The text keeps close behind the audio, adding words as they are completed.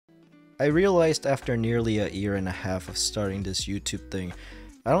I realized after nearly a year and a half of starting this YouTube thing,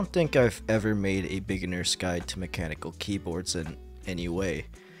 I don't think I've ever made a beginner's guide to mechanical keyboards in any way.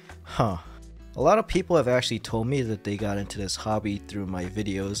 Huh. A lot of people have actually told me that they got into this hobby through my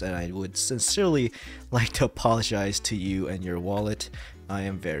videos, and I would sincerely like to apologize to you and your wallet. I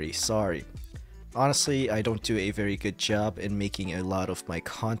am very sorry. Honestly, I don't do a very good job in making a lot of my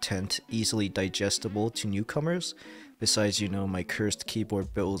content easily digestible to newcomers. Besides, you know, my cursed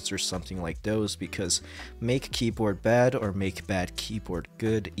keyboard builds or something like those, because make keyboard bad or make bad keyboard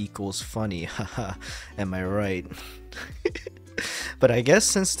good equals funny, haha, am I right? But I guess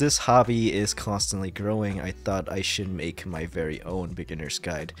since this hobby is constantly growing, I thought I should make my very own beginner's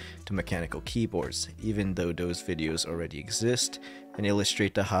guide to mechanical keyboards, even though those videos already exist, and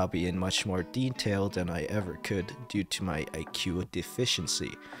illustrate the hobby in much more detail than I ever could due to my IQ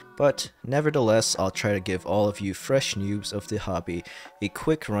deficiency. But nevertheless, I'll try to give all of you fresh noobs of the hobby a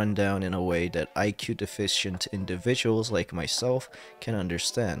quick rundown in a way that IQ deficient individuals like myself can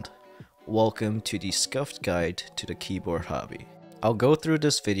understand. Welcome to the scuffed guide to the keyboard hobby. I'll go through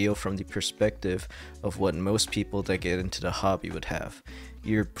this video from the perspective of what most people that get into the hobby would have.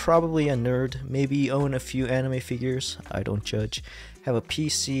 You're probably a nerd, maybe own a few anime figures, I don't judge, have a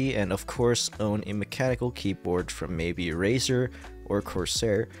PC, and of course own a mechanical keyboard from maybe Razer or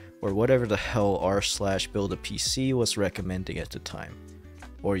Corsair, or whatever the hell r/build a PC was recommending at the time.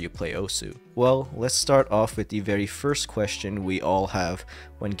 Or you play Osu. Well, let's start off with the very first question we all have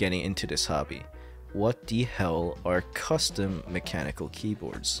when getting into this hobby. What the hell are custom mechanical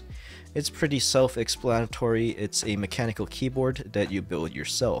keyboards? It's pretty self-explanatory. It's a mechanical keyboard that you build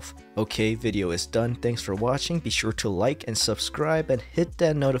yourself. Okay, video is done. Thanks for watching. Be sure to like and subscribe and hit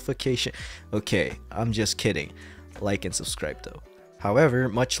that notification. Okay, I'm just kidding. Like and subscribe though. However,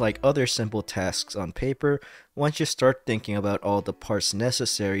 much like other simple tasks on paper, once you start thinking about all the parts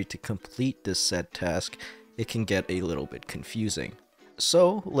necessary to complete this said task, it can get a little bit confusing.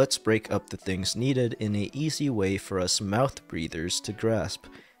 So let's break up the things needed in an easy way for us mouth breathers to grasp,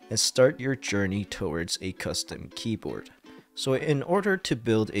 and start your journey towards a custom keyboard. So in order to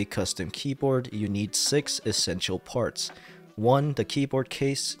build a custom keyboard, you need 6 essential parts. 1. The keyboard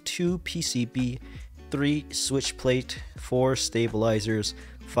case, 2. PCB, 3. Switch plate, 4. Stabilizers,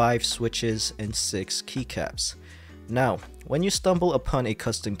 5. Switches, and 6. keycaps. Now, when you stumble upon a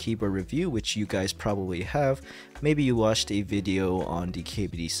custom keyboard review, which you guys probably have, maybe you watched a video on the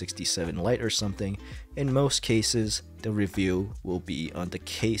KBD67 Lite or something, in most cases, the review will be on the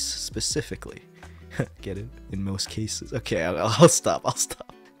case specifically. Get it? In most cases? Okay, I'll stop.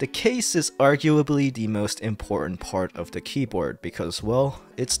 The case is arguably the most important part of the keyboard because, well,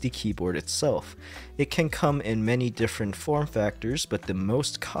 it's the keyboard itself. It can come in many different form factors, but the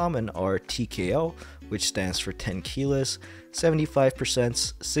most common are TKL, which stands for 10 keyless,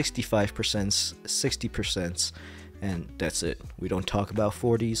 75%, 65%, 60%, and that's it. We don't talk about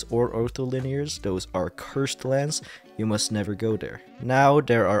 40s or ortholinears, those are cursed lands, you must never go there. Now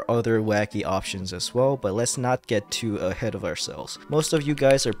there are other wacky options as well, but let's not get too ahead of ourselves. Most of you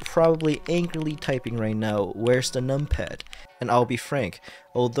guys are probably angrily typing right now, where's the numpad? And I'll be frank,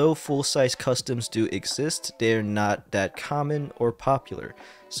 although full-size customs do exist, they're not that common or popular.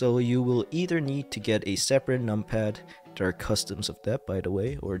 So you will either need to get a separate numpad, there are customs of that by the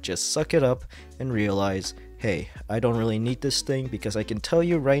way, or just suck it up and realize, hey, I don't really need this thing because I can tell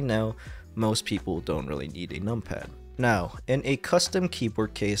you right now, most people don't really need a numpad. Now, in a custom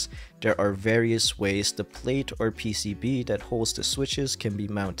keyboard case, there are various ways the plate or PCB that holds the switches can be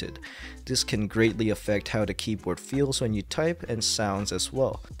mounted. This can greatly affect how the keyboard feels when you type and sounds as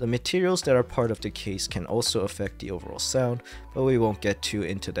well. The materials that are part of the case can also affect the overall sound, but we won't get too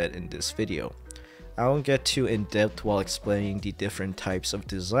into that in this video. I won't get too in-depth while explaining the different types of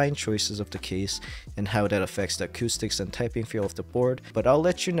design choices of the case and how that affects the acoustics and typing feel of the board, but I'll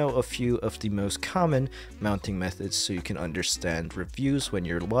let you know a few of the most common mounting methods so you can understand reviews when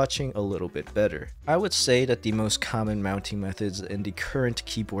you're watching a little bit better. I would say that the most common mounting methods in the current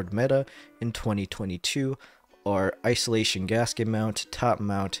keyboard meta in 2022 are isolation gasket mount, top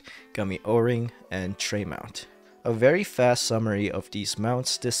mount, gummy o-ring, and tray mount. A very fast summary of these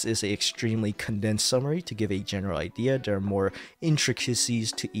mounts. This is an extremely condensed summary to give a general idea. There are more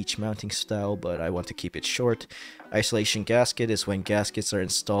intricacies to each mounting style, but I want to keep it short. Isolation gasket is when gaskets are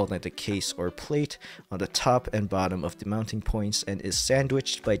installed in the case or plate on the top and bottom of the mounting points and is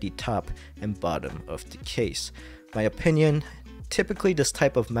sandwiched by the top and bottom of the case. My opinion, typically this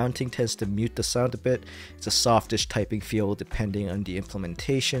type of mounting tends to mute the sound a bit. It's a softish typing feel depending on the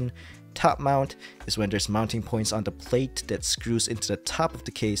implementation. Top mount is when there's mounting points on the plate that screws into the top of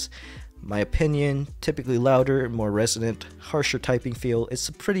the case. My opinion, typically louder, more resonant, harsher typing feel. It's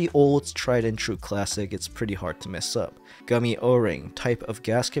a pretty old, tried and true classic. It's pretty hard to mess up. Gummy O-ring, type of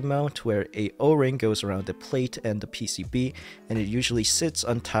gasket mount where a O-ring goes around the plate and the PCB, and it usually sits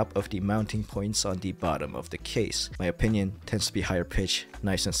on top of the mounting points on the bottom of the case. My opinion, tends to be higher pitch,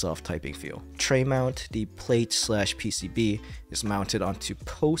 nice and soft typing feel. Tray mount, the plate slash PCB is mounted onto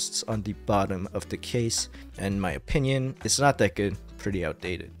posts on the bottom of the case, and my opinion, it's not that good, pretty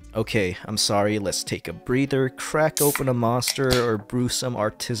outdated. Okay, I'm sorry, let's take a breather, crack open a Monster, or brew some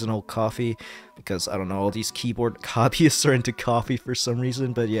artisanal coffee, because I don't know, all these keyboard hobbyists are into coffee for some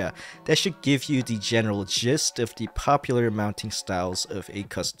reason, but yeah, that should give you the general gist of the popular mounting styles of a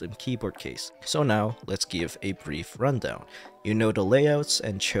custom keyboard case. So now, let's give a brief rundown. You know the layouts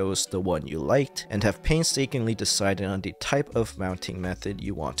and chose the one you liked, and have painstakingly decided on the type of mounting method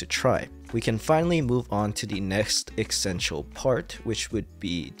you want to try. We can finally move on to the next essential part, which would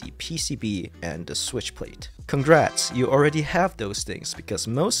be the PCB and the switch plate. Congrats, you already have those things, because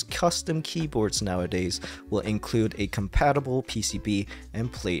most custom keyboards nowadays will include a compatible PCB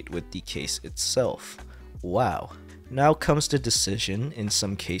and plate with the case itself. Wow. Now comes the decision, in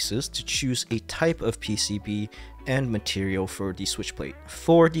some cases, to choose a type of PCB and material for the switch plate.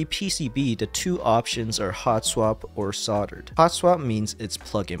 For the PCB, the two options are hot swap or soldered. Hot swap means it's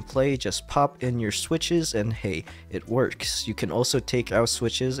plug and play, just pop in your switches and hey, it works. You can also take out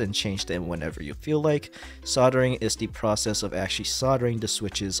switches and change them whenever you feel like. Soldering is the process of actually soldering the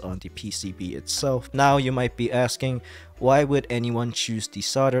switches on the PCB itself. Now you might be asking, why would anyone choose the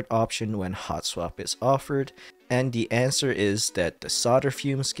soldered option when hot swap is offered? And the answer is that the solder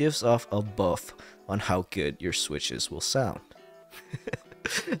fumes gives off a buff on how good your switches will sound.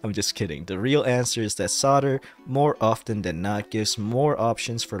 I'm just kidding. The real answer is that solder, more often than not, gives more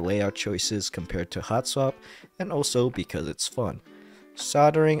options for layout choices compared to hot swap, and also because it's fun.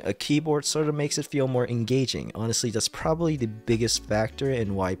 Soldering a keyboard sort of makes it feel more engaging. Honestly, that's probably the biggest factor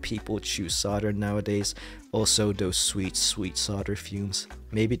in why people choose solder nowadays. Also, those sweet solder fumes.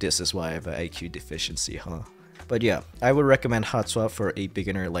 Maybe this is why I have an IQ deficiency, huh? But yeah, I would recommend hot swap for a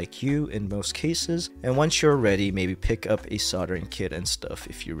beginner like you in most cases, and once you're ready, maybe pick up a soldering kit and stuff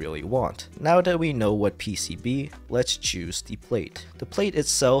if you really want. Now that we know what PCB, let's choose the plate. The plate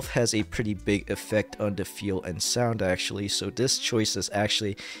itself has a pretty big effect on the feel and sound actually, so this choice is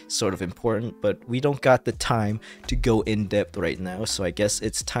actually sort of important, but we don't got the time to go in depth right now, so I guess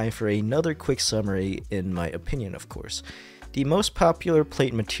it's time for another quick summary in my opinion, of course. The most popular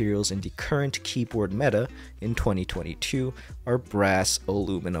plate materials in the current keyboard meta in 2022 are brass,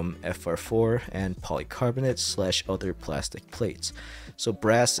 aluminum, FR4, and polycarbonate / other plastic plates. So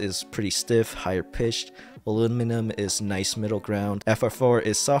brass is pretty stiff, higher pitched, aluminum is nice middle ground, FR4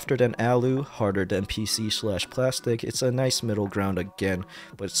 is softer than alu, harder than PC / plastic, it's a nice middle ground again,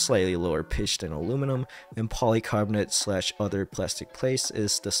 but slightly lower pitched than aluminum, and polycarbonate / other plastic plates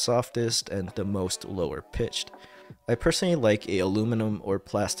is the softest and the most lower pitched. I personally like a aluminum or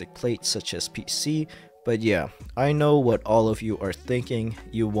plastic plate such as PC, but yeah, I know what all of you are thinking,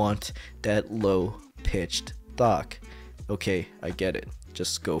 you want that low pitched dock. Okay, I get it,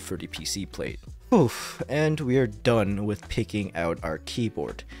 just go for the PC plate. Oof, and we're done with picking out our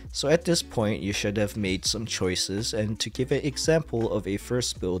keyboard. So at this point you should have made some choices, and to give an example of a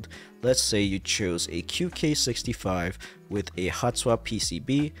first build, let's say you chose a QK65 with a hot swap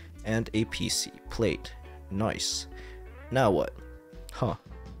PCB and a PC plate. Nice. Now what? Huh,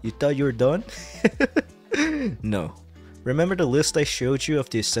 you thought you were done? No. Remember the list I showed you of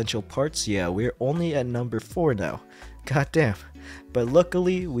the essential parts? Yeah, we're only at number 4 now. Goddamn. But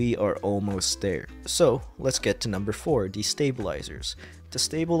luckily, we are almost there. So, let's get to number 4, the stabilizers. The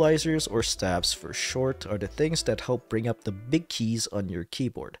stabilizers, or stabs for short, are the things that help bring up the big keys on your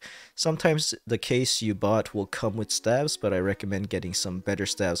keyboard. Sometimes the case you bought will come with stabs, but I recommend getting some better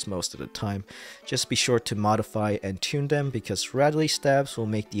stabs most of the time. Just be sure to modify and tune them, because rattly stabs will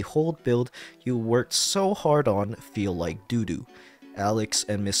make the whole build you worked so hard on feel like doo-doo. Alex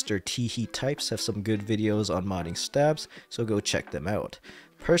and Mr. Teehee Types have some good videos on modding stabs, so go check them out.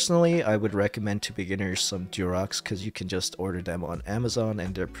 Personally, I would recommend to beginners some Durox because you can just order them on Amazon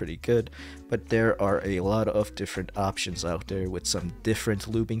and they're pretty good, but there are a lot of different options out there with some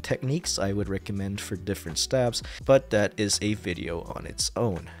different lubing techniques I would recommend for different stabs, but that is a video on its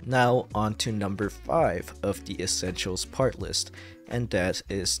own. Now on to number 5 of the essentials part list, and that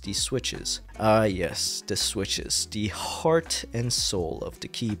is the switches. Ah yes, the switches, the heart and soul of the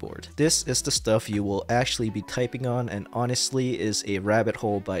keyboard. This is the stuff you will actually be typing on, and honestly is a rabbit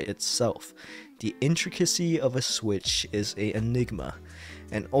hole by itself. The intricacy of a switch is an enigma,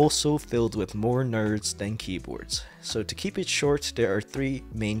 and also filled with more nerds than keyboards. So to keep it short, there are 3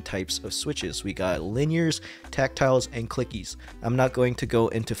 main types of switches. We got linears, tactiles, and clickies. I'm not going to go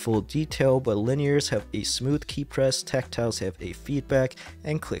into full detail, but linears have a smooth key press, tactiles have a feedback,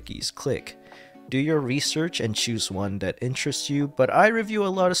 and clickies click. Do your research and choose one that interests you, but I review a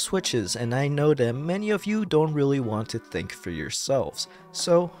lot of switches and I know that many of you don't really want to think for yourselves.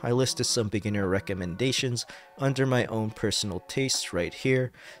 So I listed some beginner recommendations under my own personal tastes right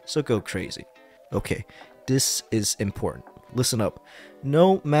here, so go crazy. Okay, this is important. Listen up.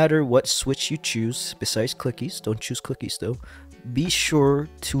 No matter what switch you choose, besides clickies, don't choose clickies though, be sure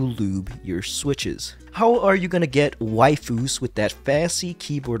to lube your switches. How are you gonna get waifus with that fancy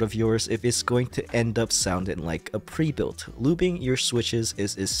keyboard of yours if it's going to end up sounding like a pre-built? Lubing your switches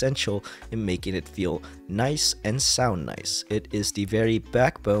is essential in making it feel nice and sound nice. It is the very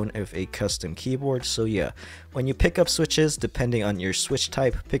backbone of a custom keyboard, so yeah, when you pick up switches, depending on your switch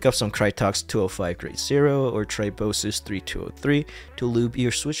type, pick up some Krytox 205 grade 0 or try Bose's 3203 to lube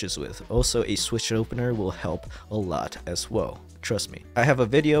your switches with. Also, a switch opener will help a lot as well. Trust me. I have a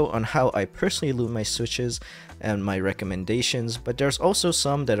video on how I personally lube my switches and my recommendations, but there's also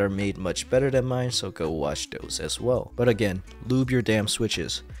some that are made much better than mine, so go watch those as well. But again, lube your damn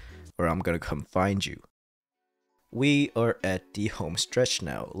switches, or I'm gonna come find you. We are at the home stretch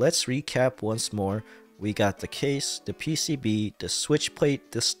now. Let's recap once more. We got the case, the PCB, the switch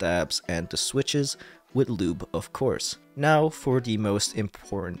plate, the stabs, and the switches with lube, of course. Now for the most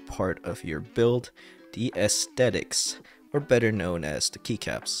important part of your build, the aesthetics, or better known as the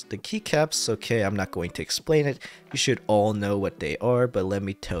keycaps. The keycaps, okay, I'm not going to explain it. You should all know what they are, but let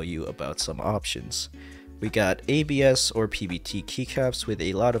me tell you about some options. We got ABS or PBT keycaps with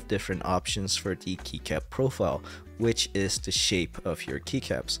a lot of different options for the keycap profile, which is the shape of your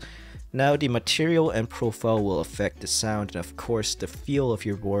keycaps. Now the material and profile will affect the sound and of course the feel of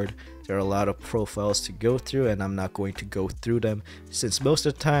your board. There are a lot of profiles to go through and I'm not going to go through them since most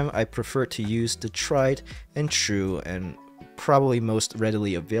of the time I prefer to use the tried and true and probably most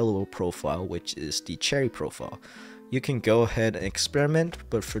readily available profile, which is the cherry profile. You can go ahead and experiment,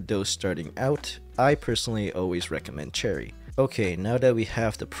 but for those starting out, I personally always recommend cherry. Okay, now that we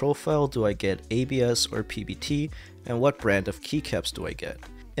have the profile, do I get ABS or PBT, and what brand of keycaps do I get?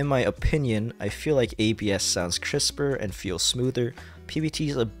 In my opinion, I feel like ABS sounds crisper and feels smoother. PBT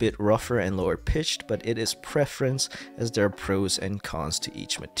is a bit rougher and lower pitched, but it is preference as there are pros and cons to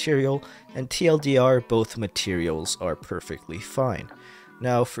each material, and TLDR, both materials are perfectly fine.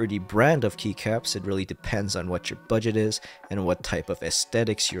 Now for the brand of keycaps, it really depends on what your budget is and what type of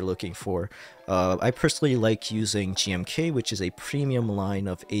aesthetics you're looking for. I personally like using GMK, which is a premium line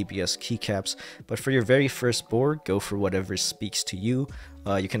of ABS keycaps, but for your very first board, go for whatever speaks to you.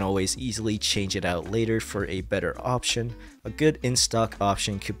 You can always easily change it out later for a better option. A good in-stock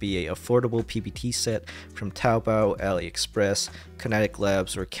option could be an affordable PBT set from Taobao, AliExpress, Kinetic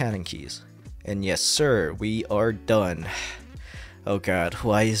Labs, or Canon Keys. And yes sir, we are done. Oh god,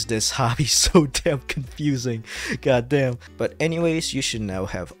 why is this hobby so damn confusing? God damn. But anyways, you should now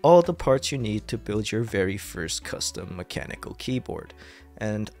have all the parts you need to build your very first custom mechanical keyboard.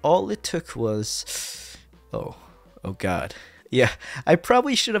 And all it took was... oh god. Yeah, I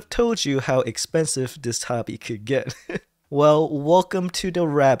probably should have told you how expensive this hobby could get. Well, welcome to the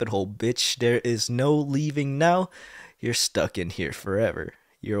rabbit hole, bitch. There is no leaving now. You're stuck in here forever.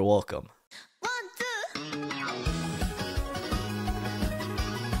 You're welcome.